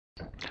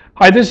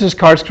Hi, this is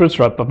Karl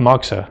of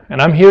Moxa,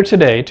 and I'm here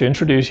today to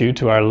introduce you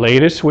to our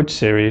latest switch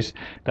series,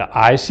 the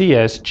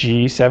ICS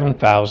G7000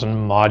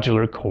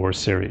 Modular Core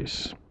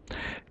Series.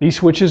 These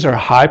switches are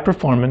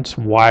high-performance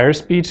wire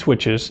speed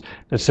switches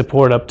that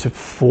support up to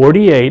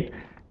 48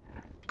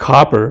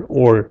 copper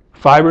or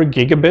fiber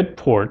gigabit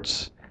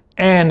ports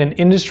and an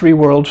industry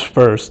world's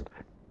first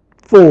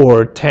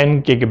 4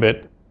 10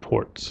 gigabit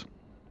ports.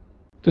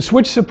 The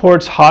switch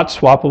supports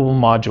hot-swappable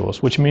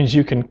modules, which means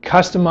you can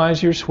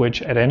customize your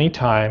switch at any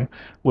time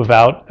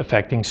without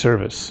affecting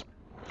service.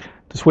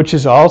 The switch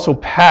is also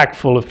packed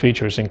full of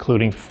features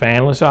including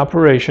fanless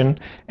operation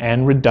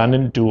and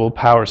redundant dual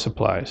power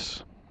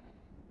supplies.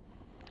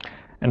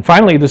 And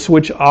finally, the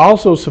switch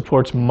also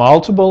supports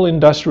multiple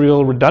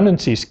industrial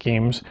redundancy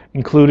schemes,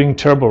 including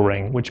turbo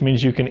ring, which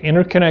means you can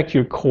interconnect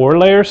your core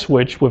layer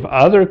switch with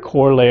other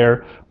core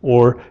layer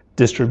or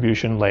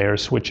distribution layer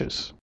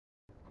switches.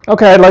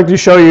 Okay, I'd like to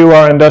show you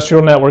our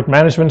industrial network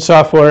management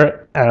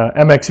software,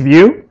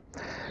 MXView.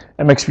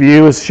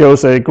 MXView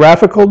shows a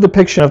graphical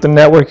depiction of the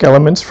network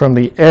elements from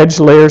the edge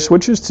layer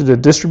switches to the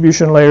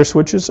distribution layer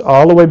switches,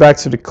 all the way back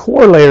to the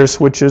core layer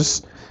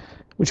switches,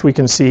 which we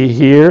can see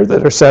here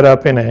that are set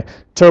up in a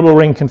turbo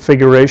ring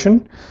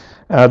configuration.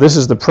 This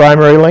is the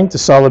primary link, the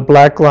solid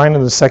black line,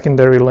 and the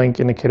secondary link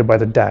indicated by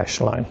the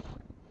dashed line.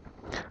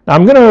 Now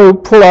I'm going to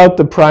pull out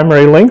the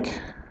primary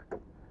link.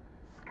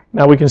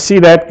 Now we can see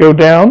that go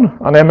down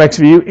on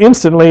MXView.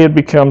 Instantly it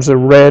becomes a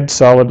red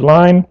solid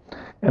line,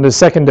 and the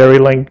secondary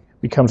link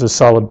becomes a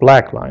solid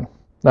black line.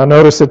 Now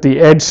notice that the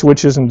edge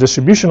switches and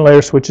distribution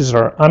layer switches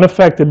are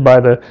unaffected by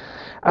the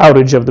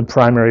outage of the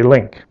primary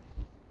link.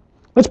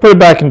 Let's put it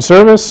back in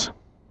service.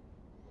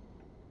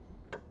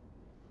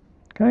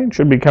 Okay, it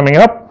should be coming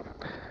up.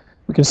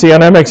 We can see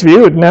on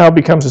MXView it now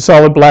becomes a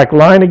solid black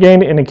line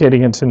again,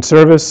 indicating it's in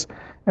service,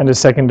 and the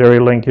secondary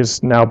link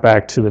is now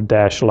back to the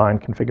dashed line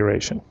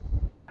configuration.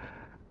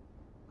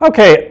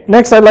 Okay,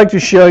 next I'd like to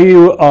show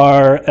you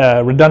our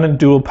redundant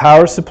dual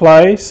power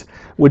supplies,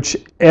 which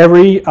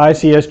every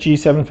ICS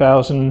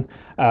G7000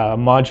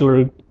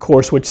 modular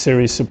core switch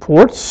series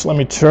supports. Let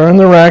me turn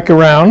the rack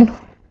around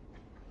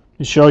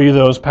to show you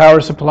those power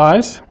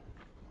supplies.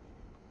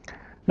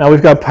 Now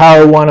we've got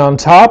power 1 on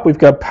top, we've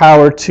got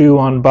power 2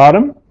 on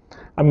bottom.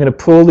 I'm going to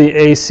pull the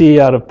AC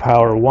out of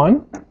power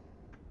 1.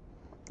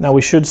 Now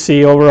we should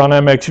see over on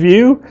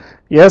MXView,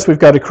 yes, we've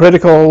got a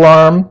critical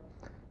alarm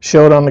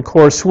showed on the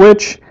core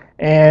switch,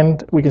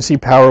 and we can see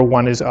power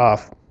 1 is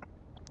off.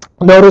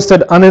 Notice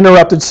that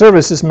uninterrupted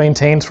service is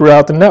maintained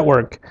throughout the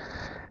network,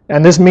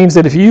 and this means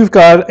that if you've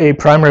got a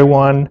primary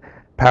 1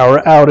 power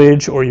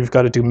outage or you've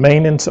got to do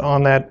maintenance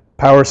on that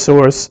power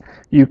source,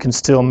 you can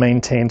still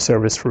maintain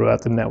service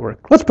throughout the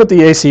network. Let's put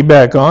the AC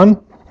back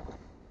on.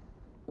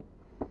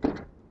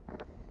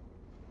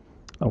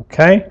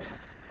 Okay,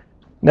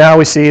 now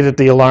we see that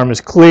the alarm is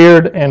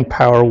cleared and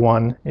power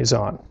 1 is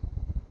on.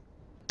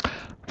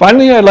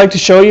 Finally, I'd like to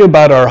show you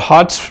about our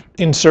hot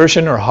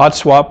insertion or hot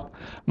swap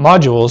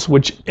modules,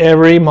 which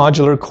every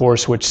modular core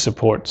switch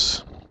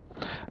supports.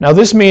 Now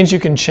this means you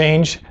can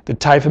change the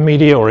type of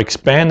media or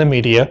expand the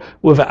media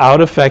without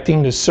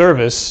affecting the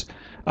service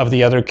of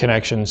the other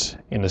connections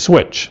in the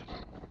switch.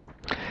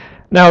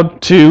 Now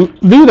to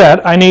do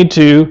that, I need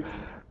to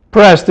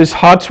press this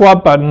hot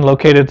swap button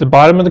located at the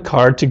bottom of the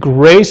card to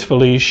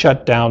gracefully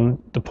shut down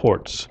the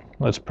ports.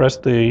 Let's press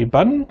the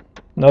button.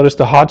 Notice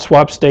the hot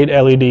swap state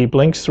LED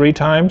blinks 3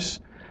 times.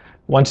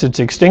 Once it's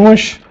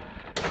extinguished,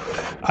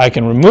 I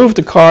can remove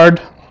the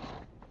card,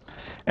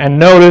 and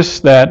notice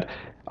that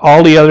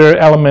all the other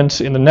elements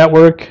in the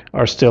network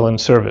are still in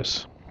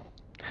service.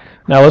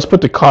 Now let's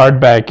put the card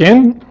back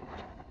in.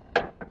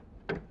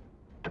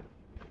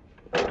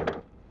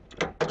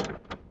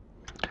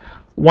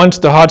 Once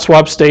the hot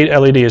swap state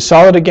LED is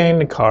solid again,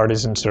 the card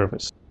is in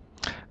service.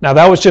 Now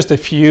that was just a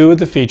few of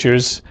the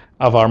features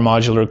of our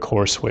modular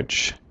core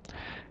switch.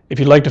 If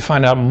you'd like to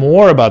find out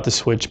more about the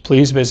switch,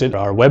 please visit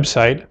our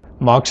website,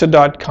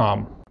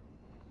 moxa.com.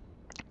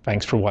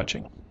 Thanks for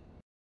watching.